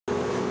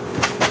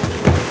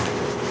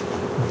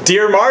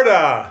Dear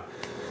Marta,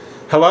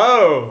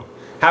 hello.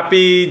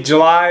 Happy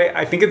July,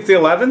 I think it's the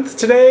 11th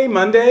today,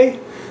 Monday.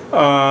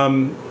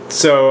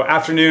 So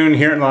afternoon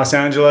here in Los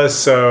Angeles,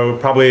 so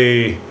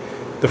probably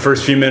the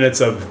first few minutes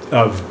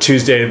of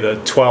Tuesday the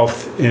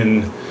 12th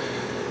in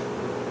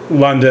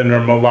London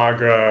or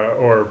Malaga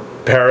or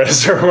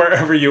Paris or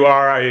wherever you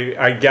are.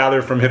 I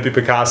gather from Hippie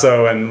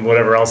Picasso and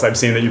whatever else I've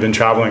seen that you've been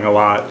traveling a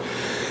lot.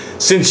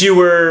 Since you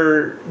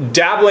were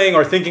dabbling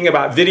or thinking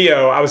about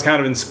video, I was kind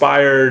of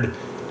inspired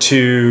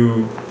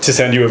to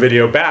send you a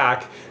video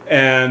back.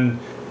 And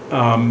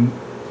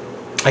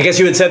I guess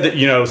you had said that,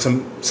 you know,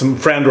 some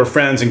friend or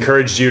friends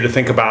encouraged you to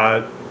think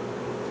about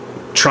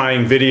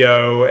trying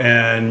video,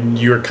 and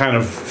you're kind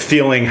of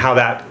feeling how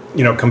that,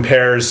 you know,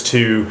 compares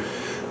to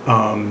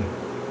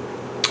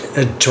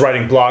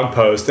writing blog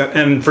posts.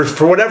 And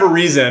for whatever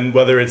reason,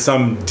 whether it's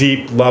some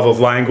deep love of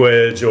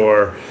language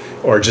or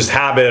just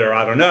habit, or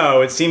I don't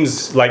know, it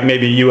seems like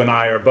maybe you and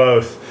I are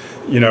both,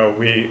 you know,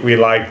 we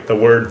like the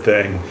word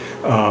thing,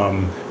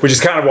 which is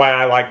kind of why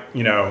I like,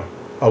 you know,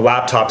 a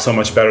laptop so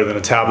much better than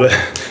a tablet.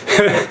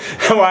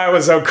 And why I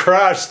was so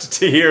crushed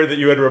to hear that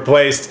you had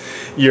replaced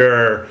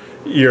your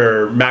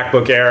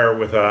MacBook Air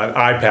with an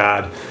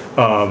iPad.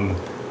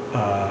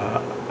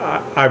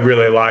 I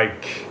really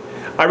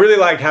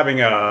like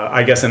having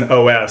I guess an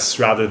OS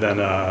rather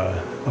than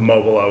a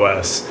mobile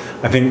OS.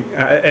 I think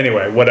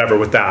anyway, whatever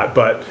with that.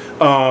 But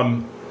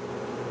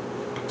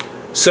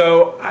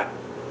so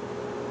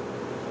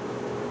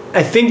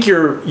I think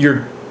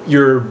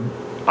your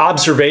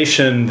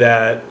observation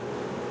that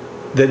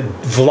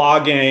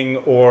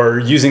vlogging or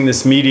using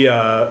this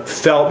media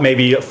felt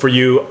maybe for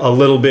you a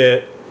little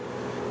bit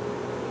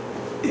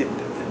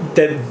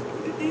that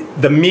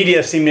the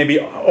media seemed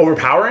maybe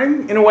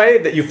overpowering in a way,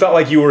 that you felt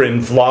like you were in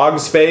vlog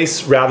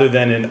space rather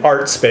than in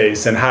art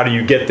space, and how do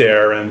you get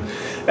there? And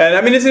I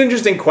mean, it's an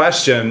interesting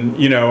question.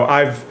 You know,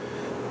 I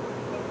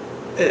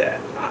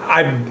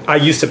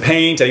used to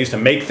paint, I used to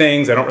make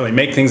things. I don't really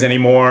make things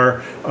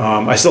anymore.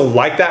 I still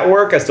like that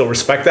work. I still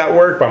respect that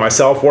work by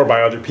myself or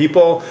by other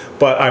people,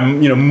 but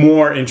I'm, you know,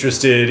 more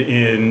interested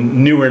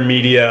in newer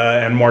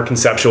media and more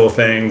conceptual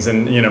things,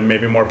 and, you know,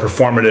 maybe more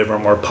performative or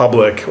more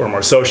public or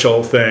more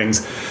social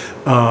things.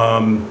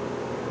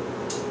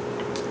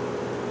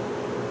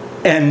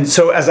 And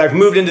so as I've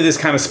moved into this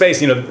kind of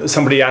space, you know,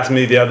 somebody asked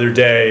me the other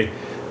day,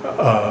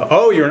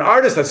 oh, you're an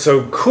artist, that's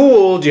so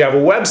cool, do you have a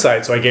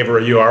website? So I gave her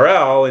a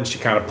URL, and she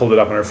kind of pulled it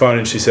up on her phone,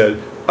 and she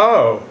said,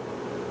 oh,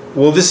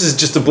 well, this is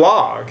just a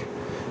blog.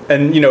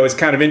 And, you know, it's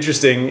kind of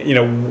interesting, you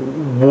know,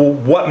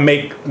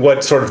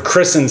 what sort of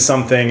christens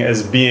something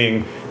as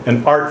being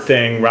an art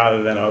thing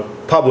rather than a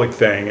public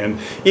thing. And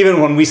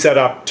even when we set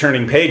up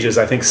Turning Pages,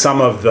 I think some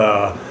of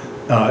the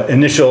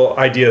initial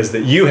ideas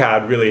that you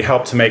had really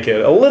helped to make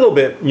it a little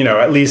bit, you know,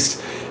 at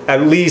least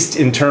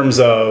in terms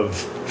of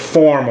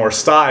form or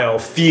style,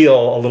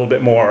 feel a little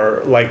bit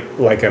more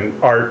like an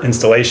art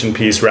installation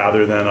piece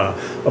rather than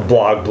a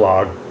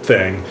blog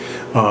thing.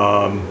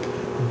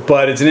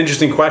 But it's an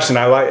interesting question.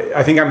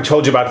 I think I've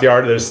told you about the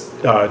artist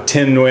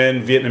Thinh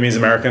Nguyen, Vietnamese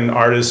American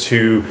artist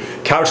who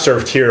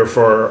couchsurfed here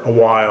for a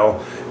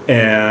while,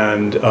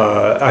 and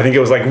I think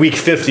it was like week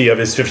 50 of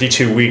his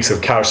 52 weeks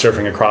of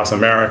couchsurfing across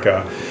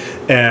America.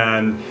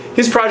 And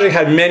his project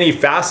had many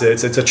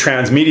facets. It's a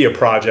transmedia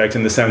project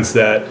in the sense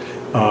that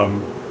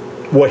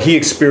what he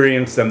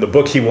experienced and the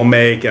book he will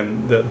make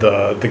and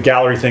the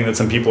gallery thing that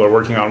some people are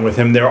working on with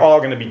him, they're all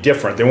going to be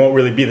different. They won't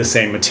really be the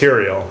same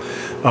material.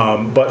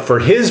 But for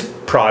his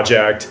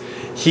project,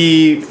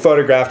 he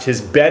photographed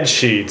his bed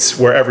sheets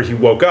wherever he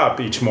woke up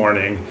each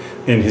morning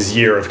in his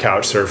year of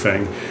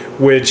couchsurfing,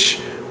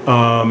 which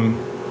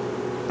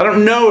I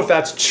don't know if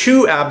that's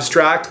too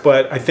abstract,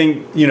 but I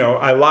think, you know,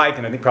 I like,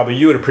 and I think probably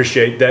you would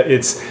appreciate that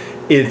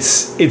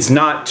it's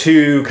not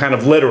too kind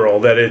of literal,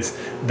 that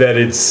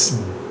it's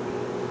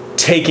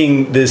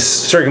taking this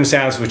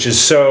circumstance which is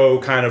so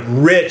kind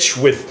of rich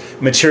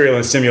with material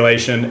and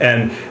stimulation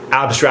and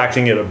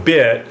abstracting it a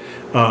bit.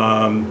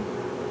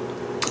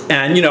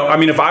 And, you know, I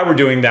mean, if I were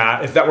doing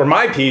that, if that were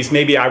my piece,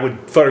 maybe I would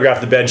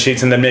photograph the bed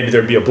sheets and then maybe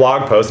there'd be a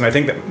blog post. And I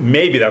think that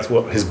maybe that's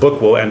what his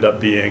book will end up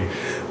being.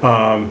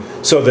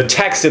 So the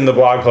text in the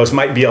blog post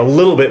might be a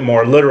little bit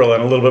more literal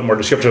and a little bit more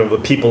descriptive of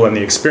the people and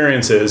the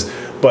experiences,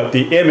 but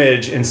the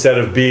image, instead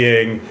of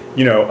being,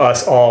 you know,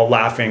 us all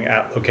laughing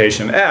at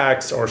location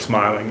X or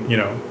smiling, you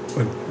know,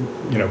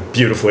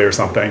 beautifully or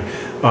something,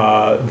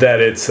 that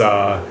it's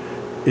a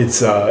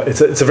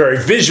very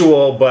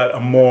visual but a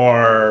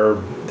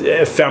more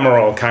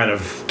ephemeral kind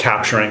of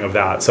capturing of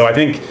that. So I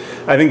think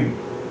I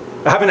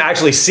haven't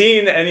actually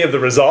seen any of the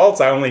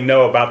results. I only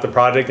know about the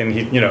project, and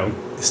he, you know,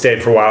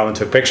 stayed for a while and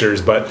took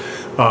pictures. But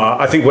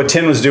I think what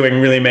Thinh was doing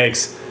really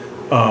makes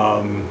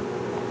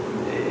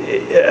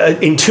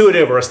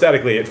intuitive or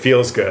aesthetically it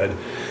feels good.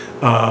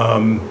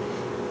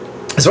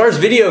 As far as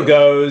video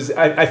goes,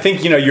 I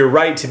think, you know, you're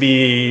right to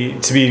be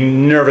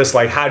nervous.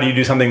 Like, how do you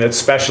do something that's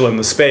special in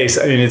the space?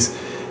 I mean,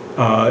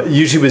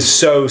 YouTube is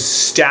so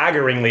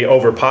staggeringly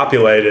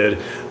overpopulated.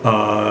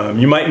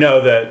 You might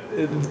know that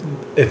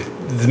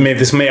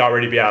this may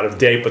already be out of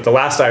date, but the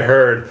last I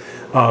heard,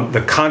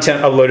 the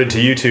content uploaded to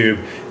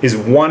YouTube is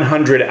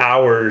 100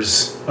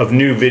 hours of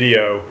new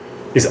video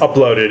is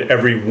uploaded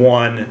every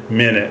 1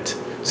 minute.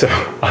 So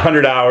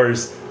 100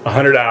 hours,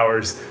 100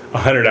 hours,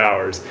 100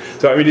 hours.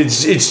 So I mean,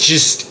 it's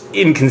just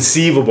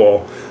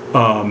inconceivable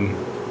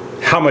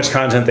how much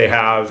content they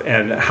have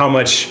and how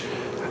much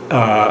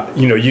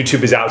you know,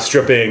 YouTube is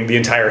outstripping the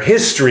entire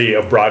history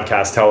of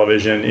broadcast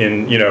television.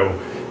 In, you know,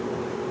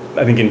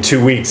 I think in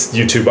 2 weeks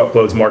YouTube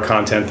uploads more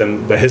content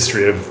than the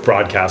history of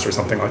broadcast or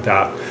something like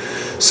that.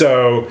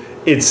 So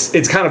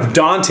it's kind of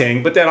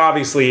daunting, but then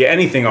obviously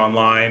anything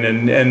online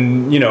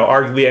and you know,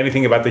 arguably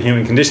anything about the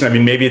human condition. I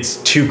mean, maybe it's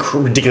too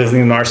ridiculously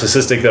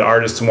narcissistic that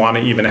artists want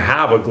to even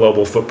have a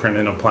global footprint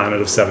in a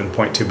planet of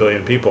 7.2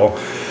 billion people.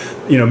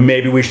 You know,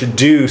 maybe we should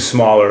do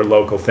smaller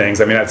local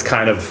things. I mean, that's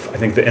kind of, I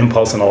think, the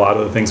impulse in a lot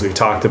of the things we've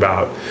talked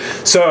about.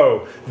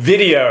 So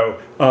video,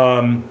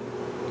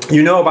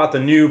 you know about the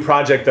new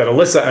project that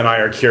Alyssa and I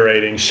are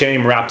curating,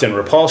 Shame Wrapped in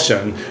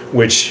Repulsion,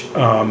 which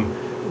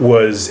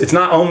it's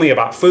not only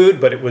about food,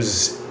 but it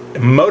was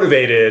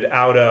motivated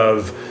out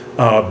of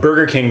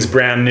Burger King's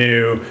brand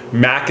new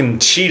Mac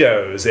and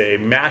Cheetos, a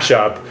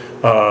mashup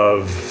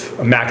of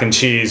mac and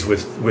cheese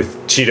with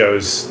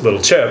Cheetos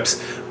little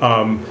chips,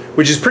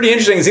 which is pretty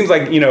interesting. It seems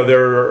like, you know, there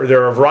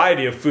are a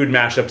variety of food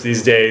mashups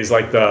these days,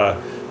 like the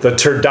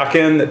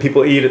turducken that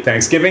people eat at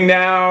Thanksgiving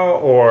now,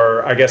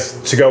 or I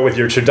guess to go with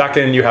your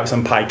turducken, you have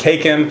some pie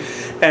cakin.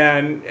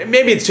 And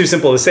maybe it's too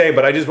simple to say,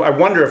 but I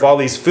wonder if all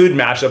these food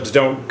mashups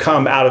don't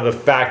come out of the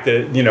fact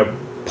that, you know,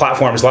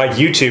 platforms like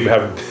YouTube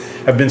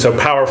have been so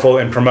powerful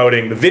in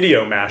promoting the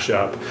video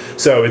mashup.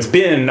 So it's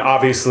been,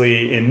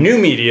 obviously, in new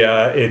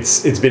media,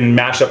 it's been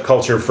mashup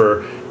culture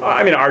for,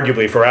 I mean,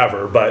 arguably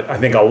forever, but I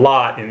think a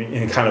lot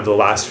in kind of the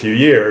last few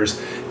years.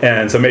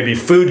 And so maybe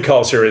food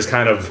culture is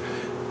kind of,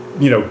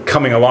 you know,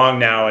 coming along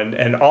now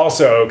and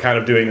also kind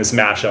of doing this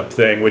mashup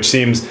thing, which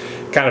seems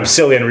kind of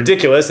silly and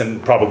ridiculous,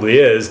 and probably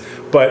is,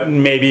 but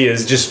maybe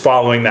is just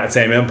following that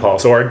same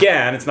impulse. Or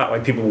again, it's not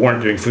like people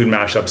weren't doing food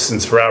mashups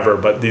since forever,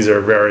 but these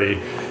are very,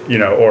 you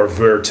know,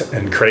 overt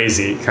and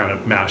crazy kind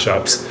of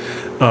mashups.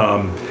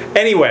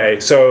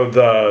 Anyway, so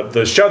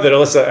the show that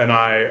Alyssa and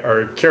I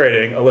are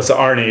curating, Alyssa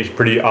Arney,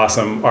 pretty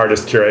awesome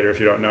artist curator if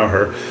you don't know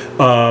her.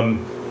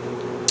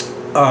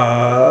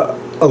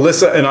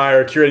 Alyssa and I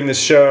are curating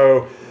this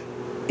show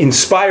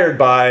inspired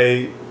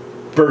by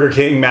Burger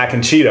King Mac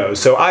and Cheetos.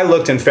 So I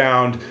looked and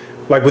found,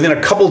 like, within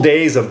a couple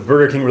days of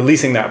Burger King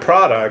releasing that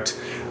product,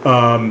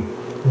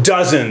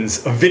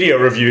 dozens of video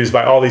reviews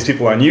by all these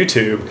people on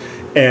YouTube.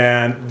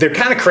 And they're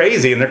kind of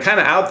crazy and they're kind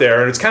of out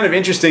there. And it's kind of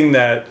interesting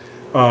that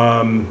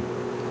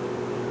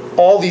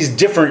all these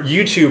different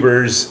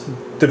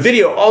YouTubers, the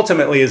video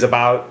ultimately is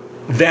about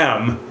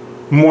them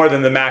more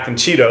than the Mac and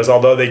Cheetos,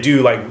 although they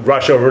do like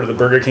rush over to the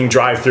Burger King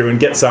drive-thru and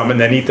get some and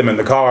then eat them in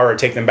the car or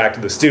take them back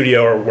to the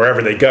studio or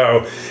wherever they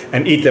go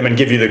and eat them and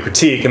give you the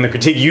critique. And the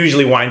critique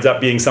usually winds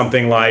up being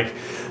something like,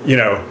 you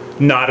know,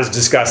 not as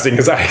disgusting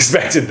as I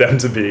expected them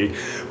to be.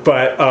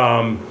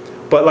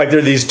 But like, there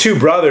are these two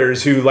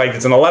brothers who, like,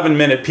 it's an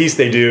 11-minute piece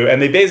they do, and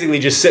they basically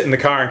just sit in the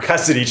car and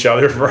cuss at each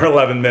other for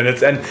 11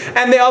 minutes. And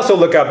they also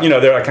look up, you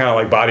know, they're kind of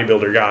like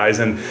bodybuilder guys,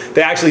 and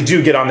they actually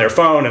do get on their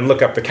phone and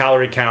look up the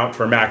calorie count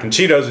for Mac and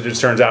Cheetos. It just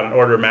turns out an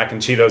order of Mac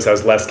and Cheetos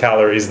has less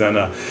calories than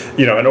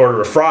you know, an order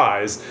of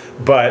fries.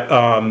 But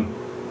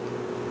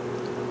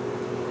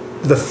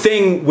the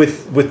thing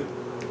with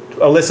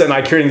Alyssa and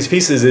I curating these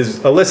pieces is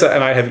Alyssa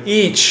and I have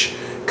each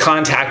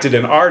contacted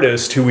an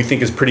artist who we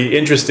think is pretty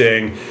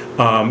interesting,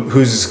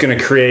 who's going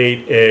to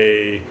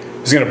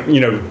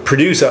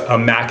produce a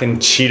Mac and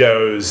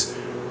Cheetos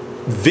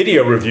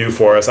video review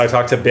for us. I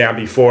talked to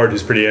Bambi Ford,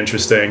 who's pretty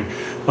interesting,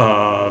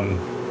 and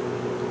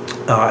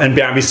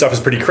Bambi's stuff is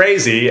pretty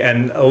crazy.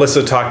 And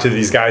Alyssa talked to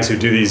these guys who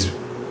do these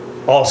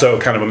also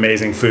kind of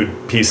amazing food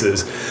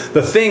pieces.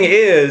 The thing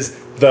is,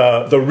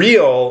 the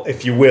real,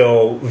 if you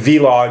will,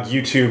 vlog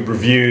YouTube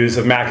reviews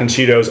of Mac and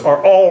Cheetos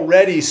are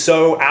already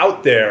so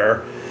out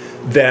there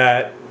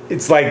that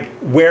it's like,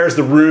 where's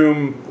the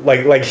room?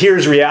 Like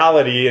here's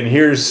reality and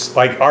here's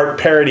like art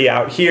parody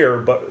out here,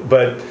 but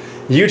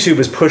YouTube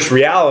has pushed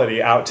reality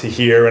out to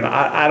here, and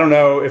I don't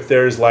know if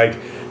there's, like,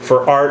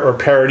 for art or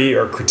parody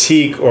or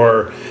critique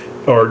or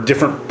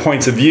different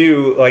points of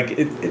view, like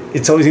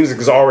it always seems like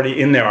it's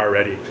already in there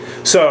already.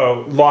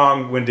 So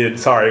long-winded,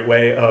 sorry,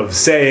 way of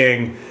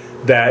saying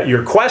that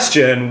your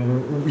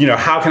question, you know,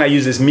 how can I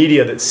use this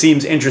media that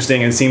seems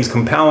interesting and seems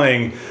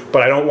compelling,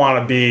 but I don't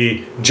want to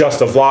be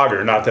just a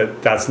vlogger. Not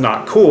that that's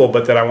not cool,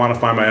 but that I want to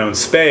find my own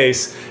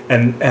space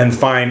and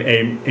find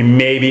a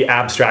maybe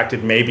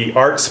abstracted, maybe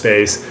art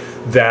space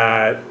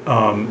that,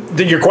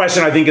 your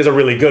question, I think, is a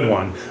really good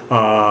one.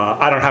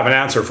 I don't have an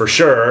answer for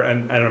sure,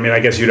 and I mean, I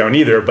guess you don't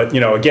either, but, you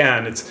know,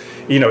 again,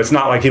 it's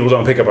not like people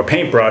don't pick up a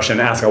paintbrush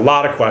and ask a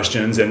lot of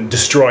questions and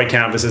destroy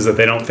canvases that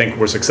they don't think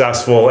were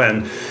successful,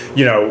 and,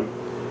 you know,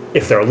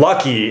 if they're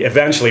lucky,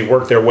 eventually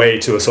work their way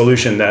to a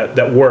solution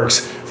that works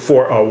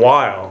for a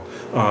while.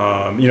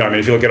 You know, I mean,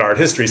 if you look at art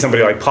history,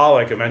 somebody like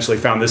Pollock eventually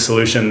found this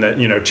solution that,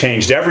 you know,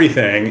 changed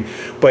everything,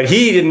 but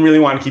he didn't really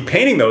want to keep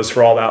painting those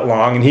for all that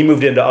long, and he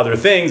moved into other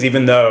things,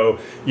 even though,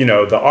 you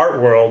know, the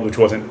art world, which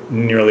wasn't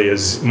nearly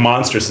as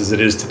monstrous as it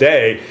is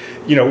today,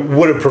 you know,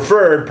 would have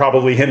preferred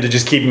probably him to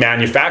just keep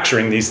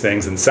manufacturing these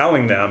things and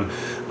selling them.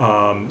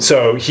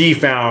 So he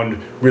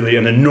found really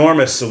an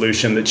enormous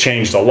solution that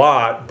changed a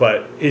lot,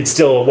 but it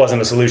still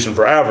wasn't a solution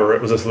forever.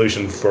 It was a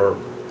solution for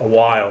a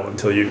while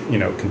until you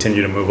know,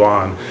 continue to move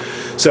on.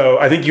 So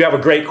I think you have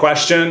a great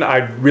question. I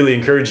really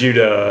encourage you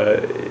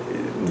to,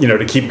 you know,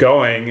 to keep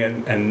going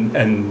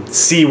and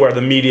see where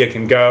the media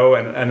can go.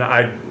 And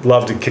I'd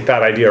love to kick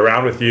that idea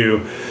around with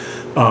you.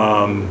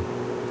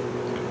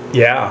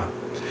 Yeah.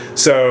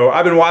 So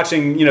I've been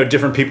watching, you know,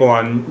 different people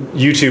on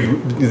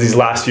YouTube these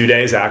last few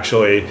days,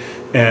 actually,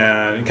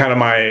 and kind of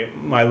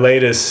my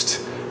latest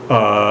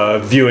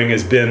viewing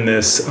has been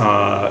this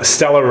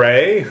Stella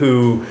Rae,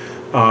 who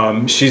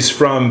she's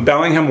from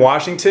Bellingham,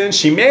 Washington.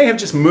 She may have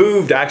just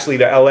moved actually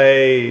to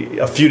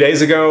LA a few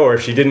days ago, or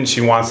if she didn't,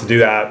 she wants to do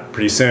that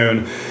pretty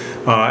soon.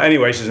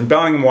 Anyway, she's in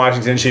Bellingham,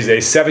 Washington. She's a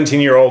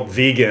 17-year-old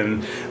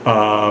vegan,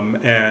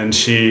 and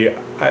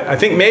I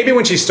think maybe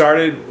when she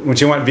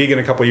went vegan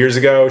a couple years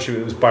ago, she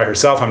was by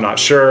herself, I'm not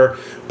sure,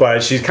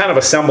 but she's kind of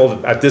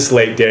assembled at this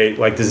late date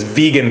like this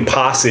vegan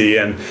posse,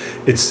 and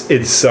it's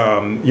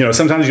you know,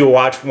 sometimes you'll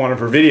watch one of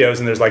her videos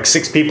and there's like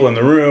 6 people in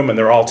the room and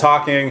they're all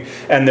talking,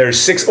 and there's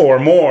 6 or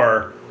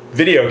more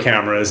video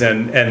cameras,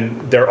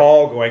 and they're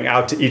all going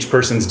out to each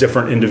person's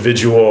different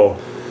individual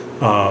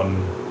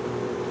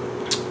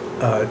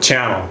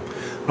channel.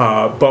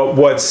 But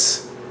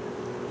what's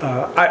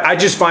I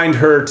just find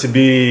her to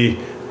be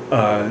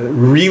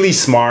really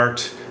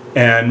smart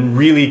and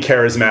really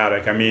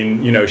charismatic. I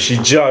mean, you know, she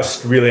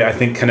just really, I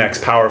think, connects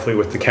powerfully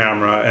with the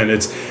camera, and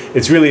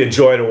it's really a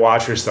joy to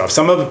watch her stuff.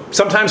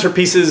 Sometimes her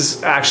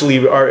pieces actually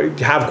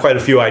have quite a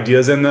few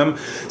ideas in them.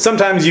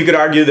 Sometimes you could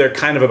argue they're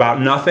kind of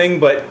about nothing,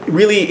 but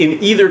really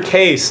in either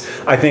case,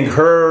 I think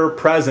her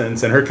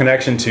presence and her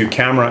connection to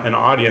camera and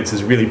audience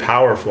is really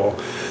powerful.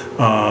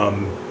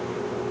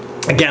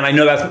 Again, I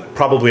know that's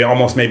probably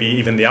almost maybe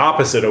even the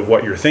opposite of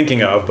what you're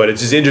thinking of, but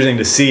it's just interesting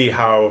to see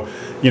how,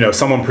 you know,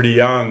 someone pretty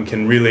young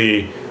can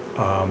really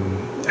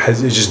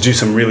just do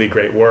some really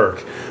great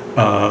work.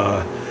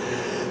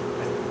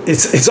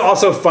 It's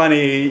also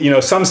funny, you know,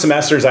 some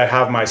semesters I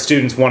have my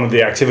students, one of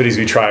the activities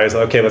we try is,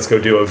 okay, let's go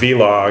do a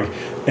vlog,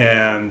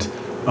 and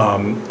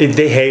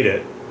they hate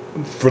it.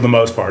 For the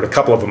most part. A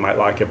couple of them might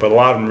like it, but a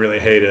lot of them really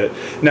hate it.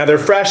 Now they're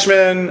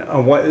freshmen.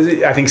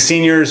 I think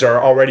seniors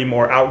are already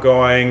more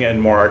outgoing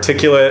and more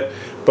articulate,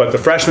 but the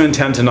freshmen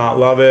tend to not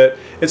love it.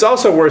 It's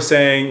also worth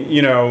saying,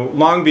 you know,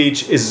 Long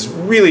Beach is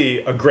really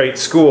a great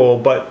school,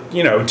 but,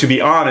 you know, to be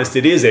honest,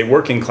 it is a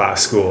working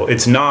class school.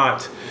 It's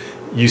not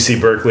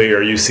UC Berkeley or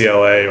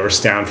UCLA or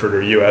Stanford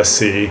or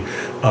USC.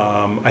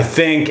 I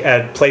think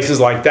at places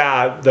like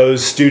that,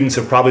 those students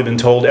have probably been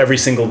told every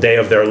single day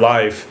of their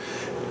life,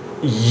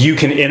 you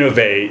can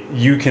innovate,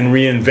 you can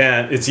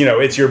reinvent. It's, you know,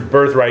 it's your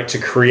birthright to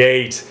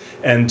create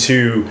and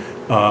to,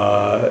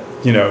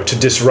 you know, to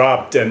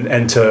disrupt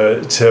and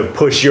to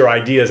push your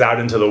ideas out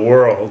into the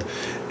world.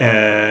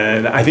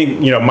 And I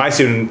think, you know,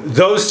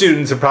 those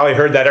students have probably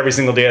heard that every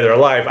single day of their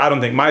life. I don't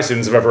think my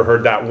students have ever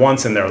heard that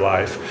once in their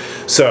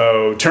life.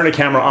 So turn a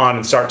camera on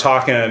and start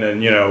talking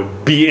and, you know,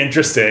 be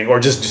interesting, or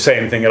just say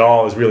anything at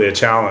all is really a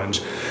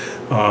challenge.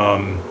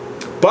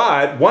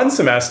 But one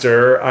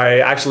semester, I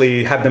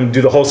actually had them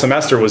do the whole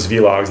semester was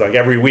vlogs. Like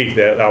every week,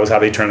 that was how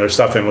they turned their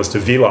stuff in, was to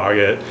vlog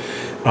it.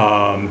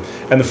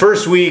 And the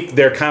first week,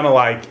 they're kind of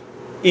like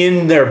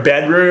in their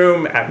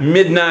bedroom at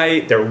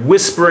midnight. They're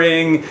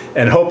whispering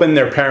and hoping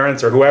their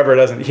parents or whoever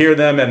doesn't hear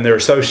them, and they're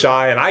so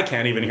shy, and I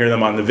can't even hear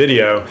them on the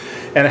video.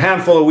 And a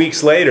handful of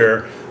weeks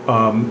later,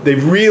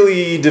 they've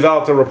really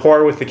developed a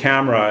rapport with the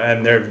camera,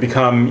 and they've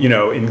become, you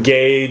know,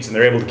 engaged, and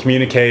they're able to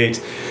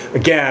communicate.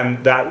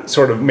 Again, that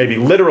sort of maybe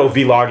literal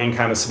vlogging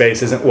kind of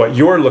space isn't what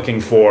you're looking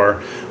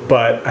for,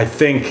 but I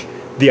think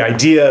the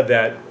idea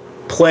that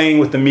playing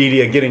with the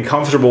media, getting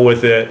comfortable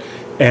with it,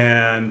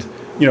 and,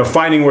 you know,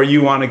 finding where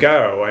you want to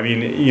go. I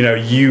mean, you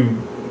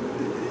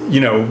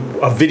know,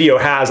 a video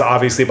has,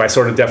 obviously by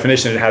sort of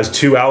definition, it has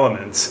 2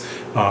 elements.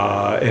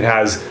 It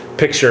has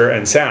picture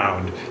and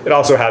sound. It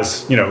also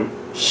has, you know,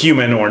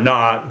 human or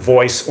not,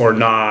 voice or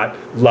not,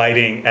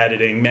 lighting,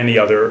 editing, many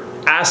other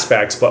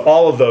aspects, but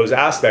all of those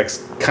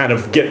aspects kind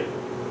of get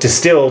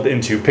distilled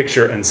into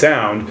picture and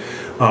sound.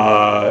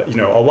 You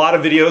know, a lot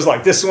of videos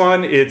like this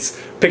one,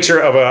 it's picture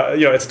of a,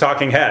 you know, it's a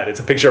talking head. It's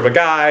a picture of a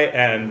guy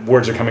and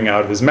words are coming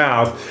out of his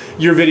mouth.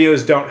 Your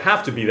videos don't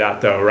have to be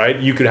that though, right?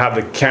 You could have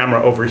the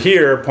camera over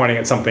here pointing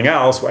at something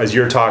else as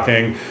you're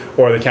talking,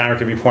 or the camera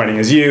could be pointing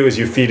as you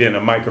feed in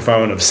a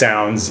microphone of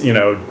sounds, you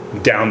know,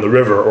 down the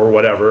river or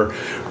whatever.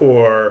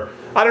 Or,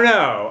 I don't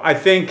know, I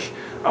think,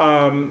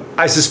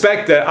 I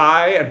suspect that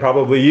I and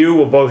probably you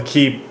will both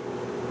keep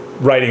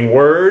writing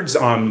words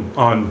on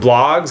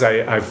blogs.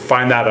 I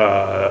find that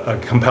a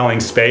compelling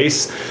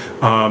space.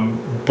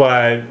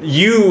 But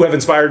you have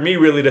inspired me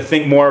really to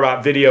think more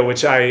about video,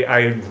 which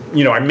I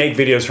make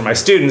videos for my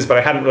students, but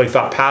I hadn't really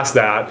thought past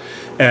that,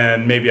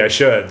 and maybe I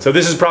should. So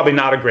this is probably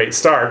not a great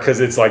start because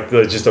it's like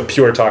just a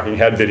pure talking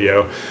head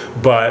video,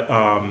 but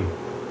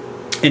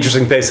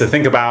interesting space to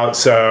think about.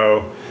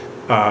 So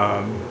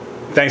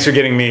thanks for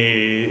getting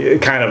me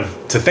kind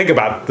of to think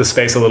about the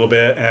space a little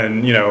bit,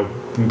 and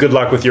good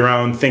luck with your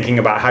own thinking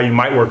about how you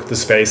might work with the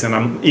space, and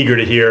I'm eager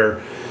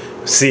to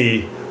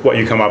see what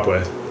you come up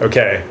with.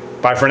 Okay,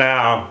 bye for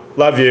now.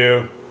 Love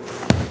you.